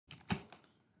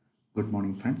Good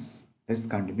morning, friends. Let's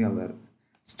continue our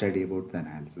study about the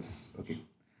analysis. Okay,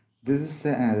 this is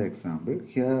another example.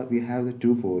 Here we have the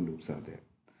two for loops are there.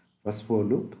 First for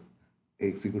loop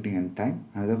executing n time,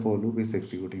 another for loop is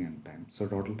executing n time. So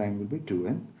total time will be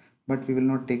 2n, but we will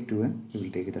not take 2n, we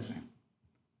will take it as n.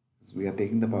 So we are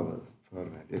taking the power for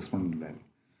value, exponential value.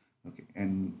 Okay,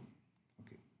 and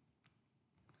okay,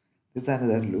 this is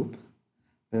another loop.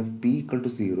 We have p equal to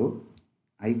 0,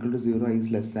 I equal to 0, I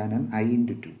is less than n, I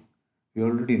into 2. We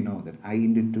already know that I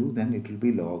into 2, then it will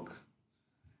be log.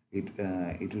 It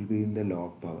will be in the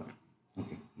log power.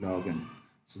 Okay, log n.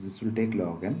 So this will take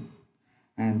log n.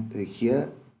 And here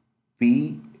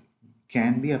p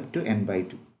can be up to n by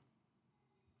 2.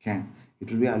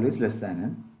 It will be always less than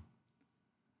n.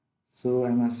 So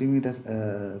I'm assuming it as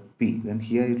p. Then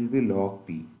here it will be log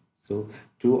p. So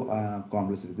two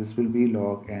complexity. This will be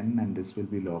log n and this will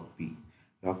be log p.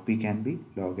 Log p can be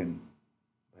log n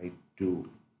by 2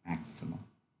 maximum.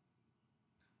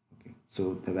 Okay.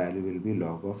 So the value will be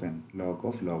log of n, log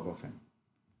of n,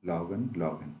 log n,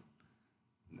 log n,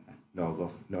 log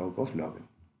of log n.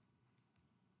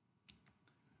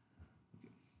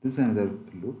 This is another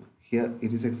loop. Here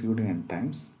it is executing n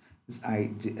times. This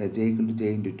j equal to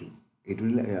j into 2. It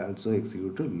will also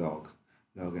execute to log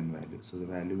n value. So the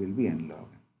value will be n log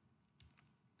n.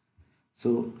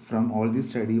 So from all this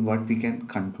study, what we can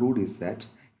conclude is that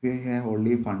we have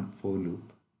only one for loop.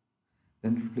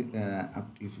 Then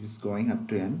if it's going up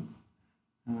to n,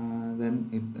 then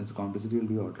its complexity will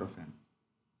be order of n.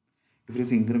 If it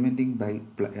is incrementing by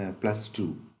plus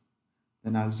 2,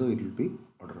 then also it will be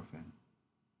order of n.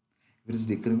 If it is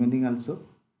decrementing also,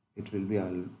 it will be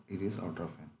it is order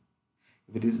of n.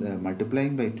 If it is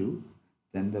multiplying by 2,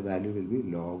 then the value will be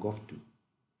log of 2.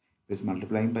 If it is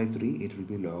multiplying by 3, it will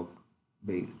be log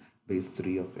base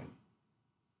 3 of n.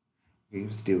 If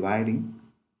it is dividing,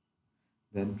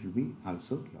 then it will be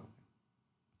also log.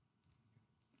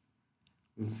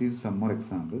 We'll see some more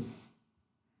examples.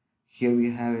 Here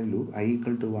we have a loop I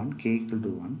equal to 1, k equal to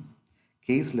 1,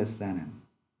 k is less than n.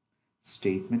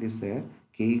 Statement is there,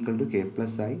 k equal to k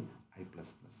plus I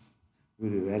plus plus. We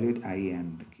will evaluate I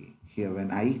and k. Here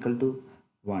when I equal to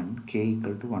 1, k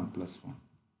equal to 1 plus 1.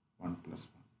 1 plus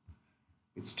 1.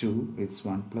 It's 2, it's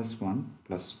 1 plus 1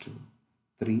 plus 2.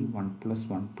 3, 1 plus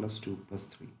 1 plus 2 plus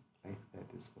 3. Like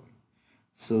that is going.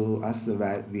 So as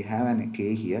we have an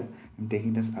k here, I'm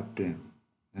taking this up to m.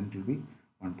 Then it will be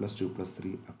 1 plus 2 plus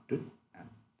 3 up to m.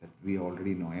 That we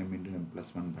already know, m into m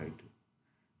plus 1 by 2.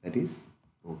 That is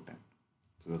root m.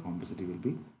 So the complexity will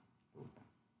be root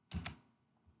m.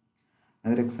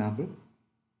 Another example,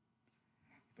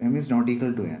 if m is not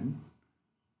equal to n,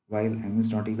 while m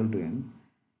is not equal to n,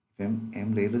 if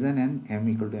m greater than n, m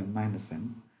equal to m minus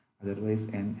n,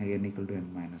 otherwise n equal to n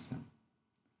minus n.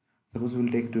 Suppose we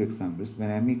will take two examples. When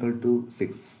m equal to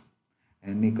 6,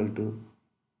 n equal to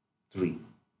 3.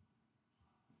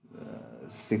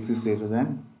 6 is greater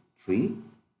than 3,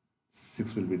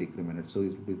 6 will be decremented. So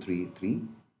it will be 3, 3.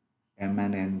 M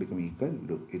and n become equal,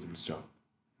 it will stop.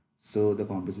 So the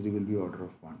complexity will be order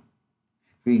of 1.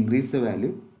 If we increase the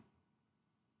value,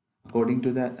 according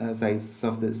to the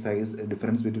size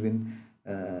difference between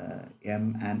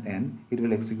m and n, it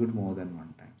will execute more than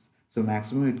 1 times. So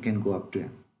maximum it can go up to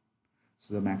n.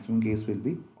 So the maximum case will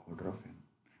be order of n,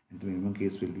 and the minimum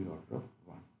case will be order of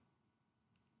 1.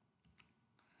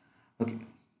 Okay,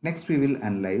 next we will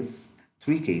analyze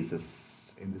 3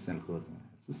 cases in this algorithm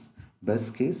analysis: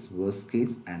 best case, worst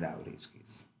case, and average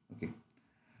case. Okay,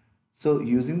 so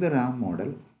using the RAM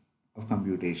model of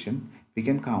computation, we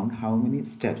can count how many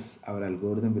steps our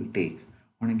algorithm will take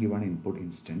on a given input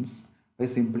instance by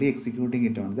simply executing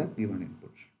it on the given input.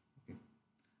 Okay,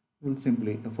 we will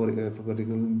simply for a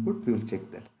particular input we will check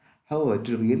that. However,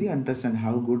 to really understand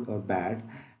how good or bad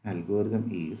an algorithm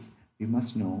is, we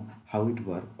must know how it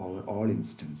works over all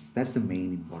instances. That's the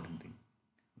main important thing.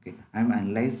 Okay, I'm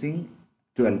analyzing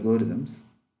two algorithms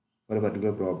for a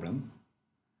particular problem.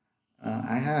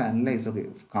 I have analyzed, okay,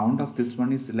 count of this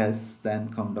one is less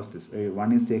than count of this.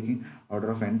 One is taking order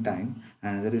of n time,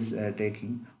 another is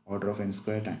taking order of n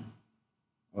square time,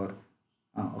 or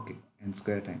okay, n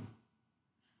square time.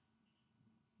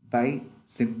 By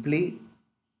simply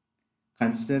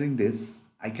considering this,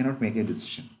 I cannot make a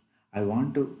decision. I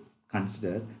want to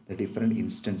consider the different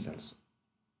instance also.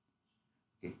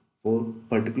 Okay, for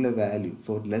particular value,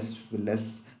 for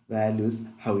less values,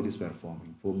 how it is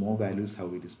performing. For more values, how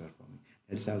it is performing.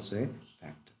 That is also a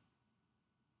factor.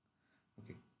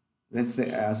 Okay, let's say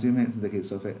assume in the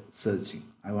case of a searching.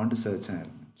 I want to search an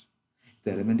element. If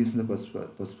the element is in the first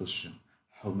position,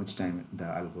 how much time the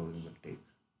algorithm will take?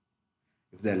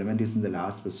 If the element is in the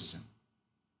last position,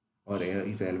 or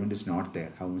if element is not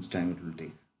there, how much time it will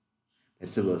take.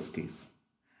 That's the worst case.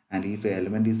 And if an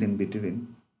element is in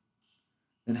between,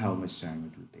 then how much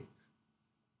time it will take.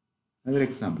 Another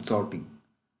example, sorting.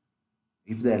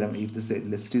 If the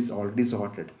list is already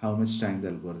sorted, how much time the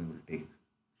algorithm will take.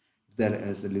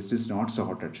 If the list is not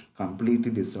sorted,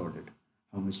 completely disordered,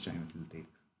 how much time it will take.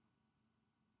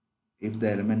 If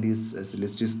the element is as the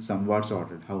list is somewhat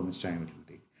sorted, how much time it will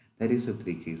take. That is the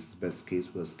three cases: best case,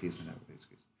 worst case, and average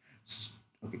case.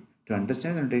 Okay, to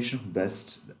understand the notation of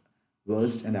best,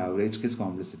 worst, and average case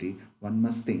complexity, one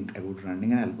must think about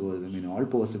running an algorithm in all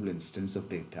possible instances of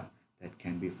data that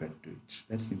can be fed to it.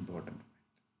 That's important.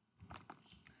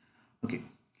 Okay,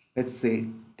 let's say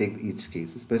take each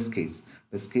case. Best case.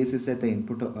 Best case is that the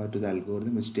input to the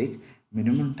algorithm which take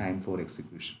minimum time for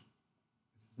execution.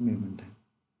 Minimum time.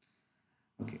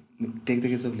 Okay, take the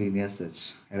case of linear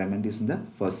search. Element is in the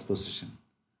first position,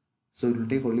 so it will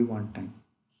take only one time.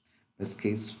 Best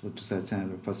case for to search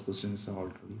an first position is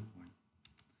already one.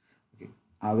 Okay,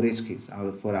 average case.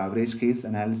 For average case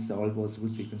analysis, all possible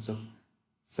sequence of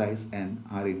size n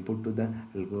are input to the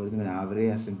algorithm and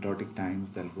average asymptotic time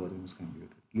of the algorithm is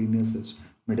computed. Linear search,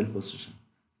 middle position.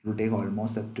 It will take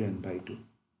almost up to n by 2.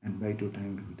 N by 2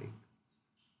 time it will take.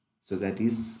 So that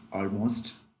is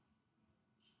almost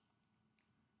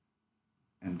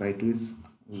n by 2 is,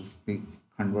 we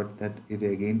convert that, it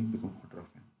again become quarter of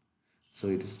n. So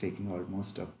it is taking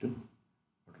almost up to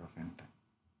quarter of n time.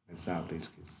 That's the average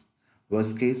case.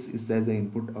 Worst case is that the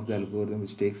input of the algorithm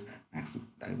which takes maximum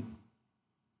time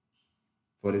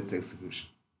for its execution.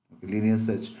 Okay, linear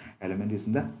search element is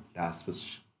in the last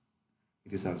position.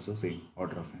 It is also same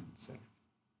order of n itself.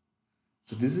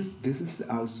 So this is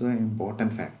also an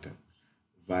important factor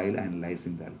while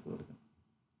analyzing the algorithm.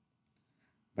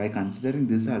 By considering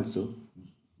this also,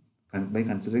 by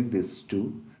considering this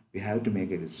too, we have to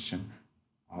make a decision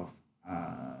of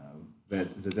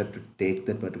whether to take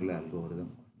that particular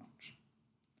algorithm or not.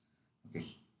 Okay,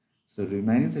 so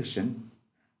remaining section,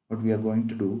 what we are going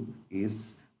to do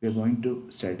is we are going to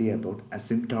study about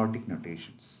asymptotic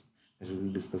notations that we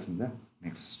will discuss in the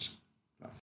next